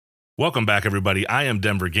Welcome back, everybody. I am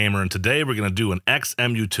Denver Gamer, and today we're going to do an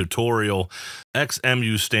XEMU tutorial.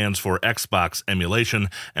 XEMU stands for Xbox Emulation,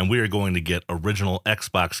 and we are going to get original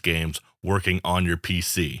Xbox games working on your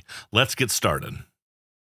PC. Let's get started.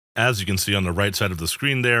 As you can see on the right side of the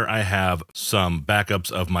screen there, I have some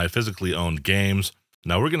backups of my physically owned games.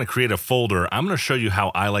 Now we're going to create a folder. I'm going to show you how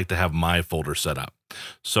I like to have my folder set up.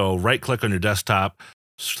 So right-click on your desktop,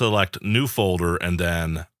 select New Folder, and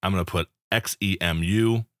then I'm going to put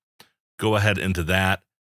XEMU. Go ahead into that.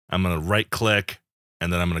 I'm going to right click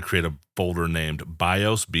and then I'm going to create a folder named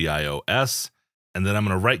BIOS, B-I-O-S. And then I'm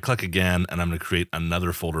going to right click again and I'm going to create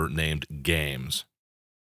another folder named Games.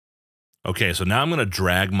 Okay, so now I'm going to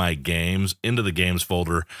drag my games into the Games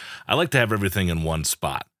folder. I like to have everything in one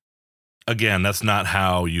spot. Again, that's not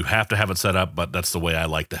how you have to have it set up, but that's the way I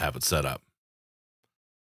like to have it set up.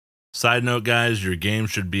 Side note, guys, your game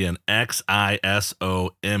should be an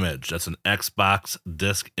XISO image. That's an Xbox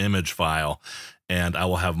disk image file, and I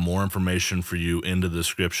will have more information for you in the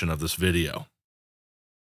description of this video.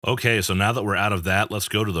 Okay, so now that we're out of that, let's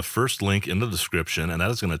go to the first link in the description, and that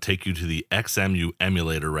is going to take you to the XEMU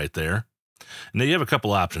emulator right there. Now you have a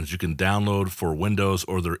couple options. You can download for Windows,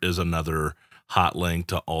 or there is another hot link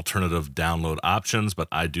to alternative download options, but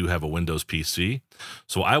I do have a Windows PC.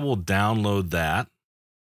 So I will download that.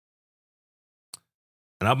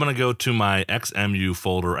 And I'm going to go to my XEMU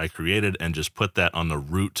folder I created and just put that on the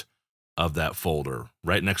root of that folder,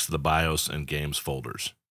 right next to the BIOS and Games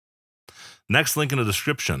folders. Next link in the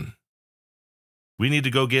description. We need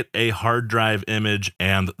to go get a hard drive image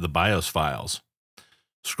and the BIOS files.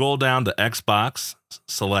 Scroll down to Xbox,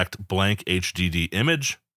 select blank HDD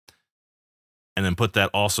image, and then put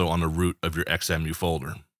that also on the root of your XEMU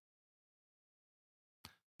folder.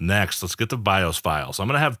 Next, let's get the BIOS files. I'm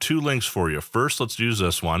going to have two links for you. First, let's use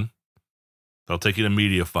this one. That'll take you to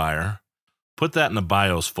MediaFire. Put that in the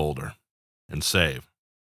BIOS folder and save.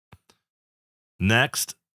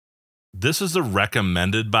 Next, this is the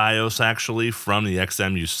recommended BIOS actually from the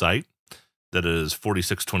XEMU site. That is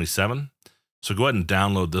 4627. So go ahead and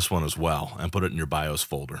download this one as well and put it in your BIOS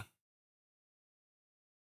folder.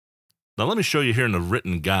 Now let me show you here in the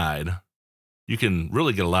written guide. You can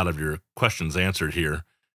really get a lot of your questions answered here.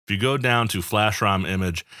 If you go down to flash ROM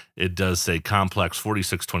image, it does say Complex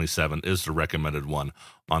 4627 is the recommended one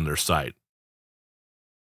on their site.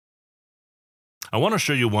 I want to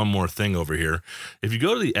show you one more thing over here. If you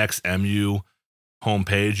go to the XEMU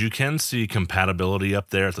homepage, you can see compatibility up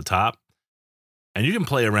there at the top. And you can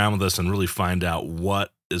play around with this and really find out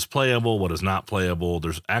what is playable, what is not playable.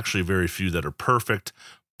 There's actually very few that are perfect,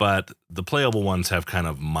 but the playable ones have kind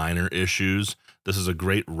of minor issues. This is a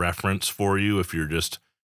great reference for you if you're just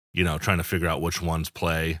trying to figure out which ones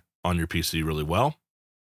play on your PC really well.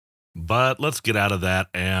 But let's get out of that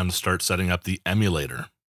and start setting up the emulator.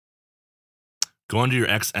 Go into your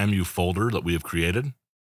XEMU folder that we have created.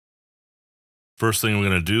 First thing we're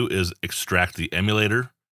going to do is extract the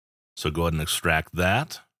emulator. So go ahead and extract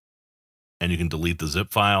that. And you can delete the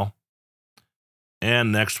zip file.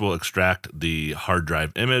 And next we'll extract the hard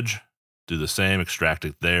drive image. Do the same, extract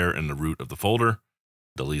it there in the root of the folder.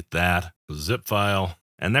 Delete that, zip file.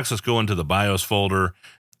 And next, let's go into the BIOS folder,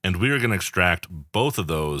 and we are going to extract both of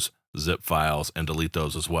those zip files and delete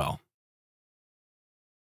those as well.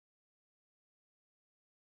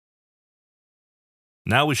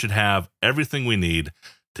 Now we should have everything we need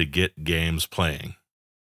to get games playing.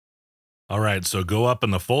 All right, so go up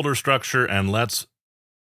in the folder structure and let's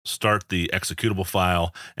start the executable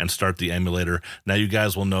file and start the emulator. Now you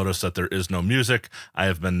guys will notice that there is no music. I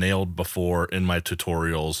have been nailed before in my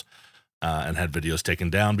tutorials and had videos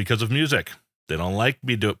taken down because of music. They don't like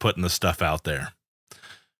me putting this stuff out there.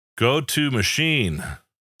 Go to Machine,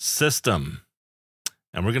 System,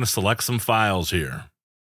 and we're going to select some files here.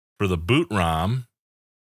 For the boot ROM,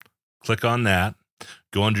 click on that,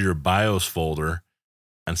 go into your BIOS folder,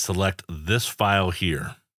 and select this file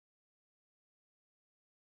here.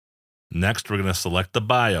 Next, we're going to select the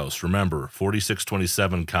BIOS. Remember,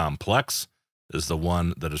 4627 Complex is the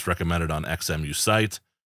one that is recommended on XEMU site.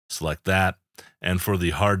 Select that, and for the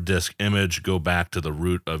hard disk image, go back to the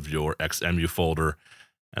root of your XEMU folder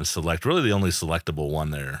and select really the only selectable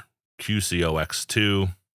one there,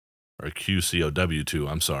 QCOX2 or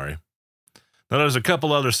QCOW2, I'm sorry. Now there's a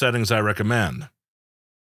couple other settings I recommend.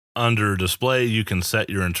 Under display, you can set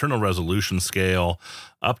your internal resolution scale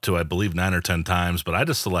up to, I believe, 9 or 10 times, but I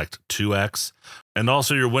just select 2x. And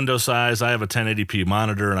also your window size, I have a 1080p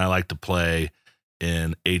monitor and I like to play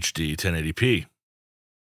in HD 1080p.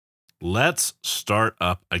 Let's start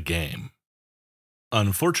up a game.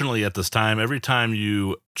 Unfortunately, at this time, every time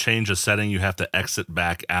you change a setting, you have to exit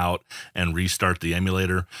back out and restart the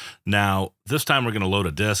emulator. Now, this time we're going to load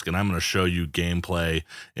a disk, and I'm going to show you gameplay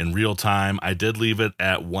in real time. I did leave it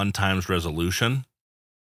at 1x resolution,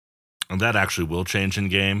 and that actually will change in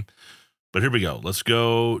game. But here we go. Let's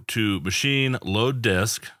go to Machine, Load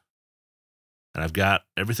Disk, and I've got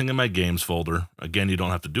everything in my Games folder. Again, you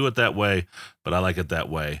don't have to do it that way, but I like it that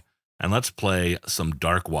way. And let's play some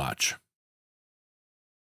Dark Watch.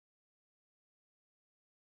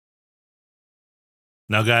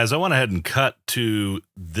 Now, guys, I went ahead and cut to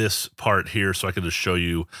this part here so I could just show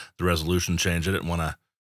you the resolution change. I didn't want to,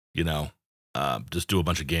 you know, just do a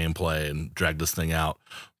bunch of gameplay and drag this thing out.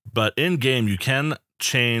 But in game, you can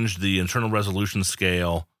change the internal resolution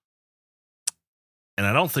scale. And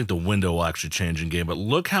I don't think the window will actually change in game, but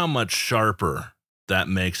look how much sharper that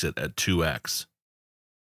makes it at 2x.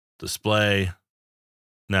 Display.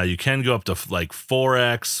 Now, you can go up to like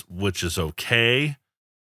 4x, which is okay.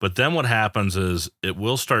 But then what happens is it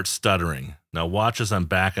will start stuttering. Now watch as I'm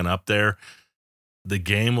backing up there. The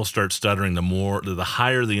game will start stuttering. The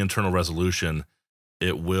higher the internal resolution,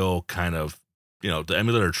 it will kind of, the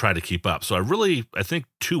emulator try to keep up. So I think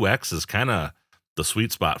 2x is kind of the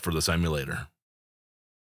sweet spot for this emulator.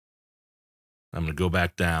 I'm going to go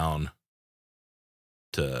back down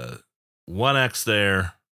to 1x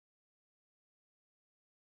there.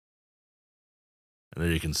 And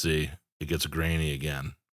there you can see it gets grainy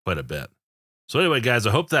again. Quite a bit. So anyway, guys, I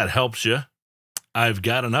hope that helps you. I've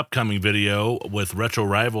got an upcoming video with Retro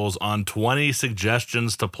Rivals on 20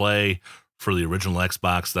 suggestions to play for the original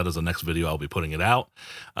Xbox. That is the next video. I'll be putting it out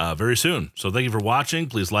very soon. So thank you for watching.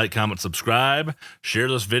 Please like, comment, subscribe, share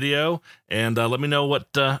this video, and let me know what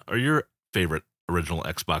are your favorite original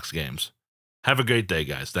Xbox games. Have a great day,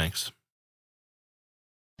 guys. Thanks.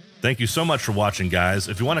 Thank you so much for watching, guys.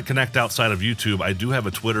 If you want to connect outside of YouTube, I do have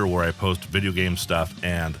a Twitter where I post video game stuff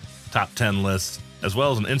and top 10 lists, as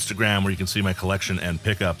well as an Instagram where you can see my collection and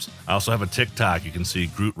pickups. I also have a TikTok. You can see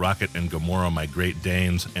Groot, Rocket, and Gamora, my Great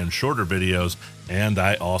Danes, and shorter videos. And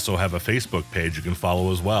I also have a Facebook page you can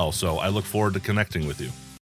follow as well. So I look forward to connecting with you.